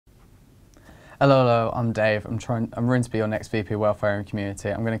Hello, I'm Dave. I'm going to be your next VP Welfare and Community.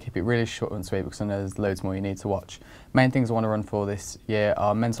 I'm going to keep it really short and sweet because I know there's loads more you need to watch. Main things I want to run for this year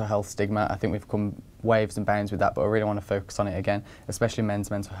are mental health stigma. I think we've come waves and bounds with that, but I really want to focus on it again, especially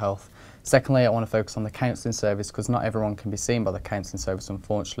men's mental health. Secondly, I want to focus on the counselling service because not everyone can be seen by the counselling service,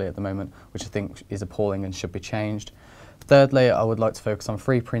 unfortunately, at the moment, which I think is appalling and should be changed. Thirdly, I would like to focus on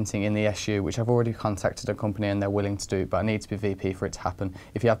free printing in the SU, which I've already contacted a company and they're willing to do, but I need to be VP for it to happen.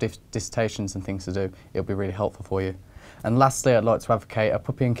 If you have dissertations and things to do, it'll be really helpful for you. And lastly, I'd like to advocate a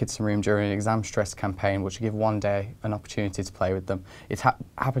puppy and kids in room during an exam stress campaign, which will give one day an opportunity to play with them. It's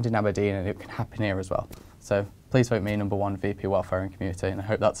happened in Aberdeen and it can happen here as well. So please vote me number 1 VP Welfare and Community, and I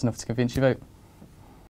hope that's enough to convince you to vote.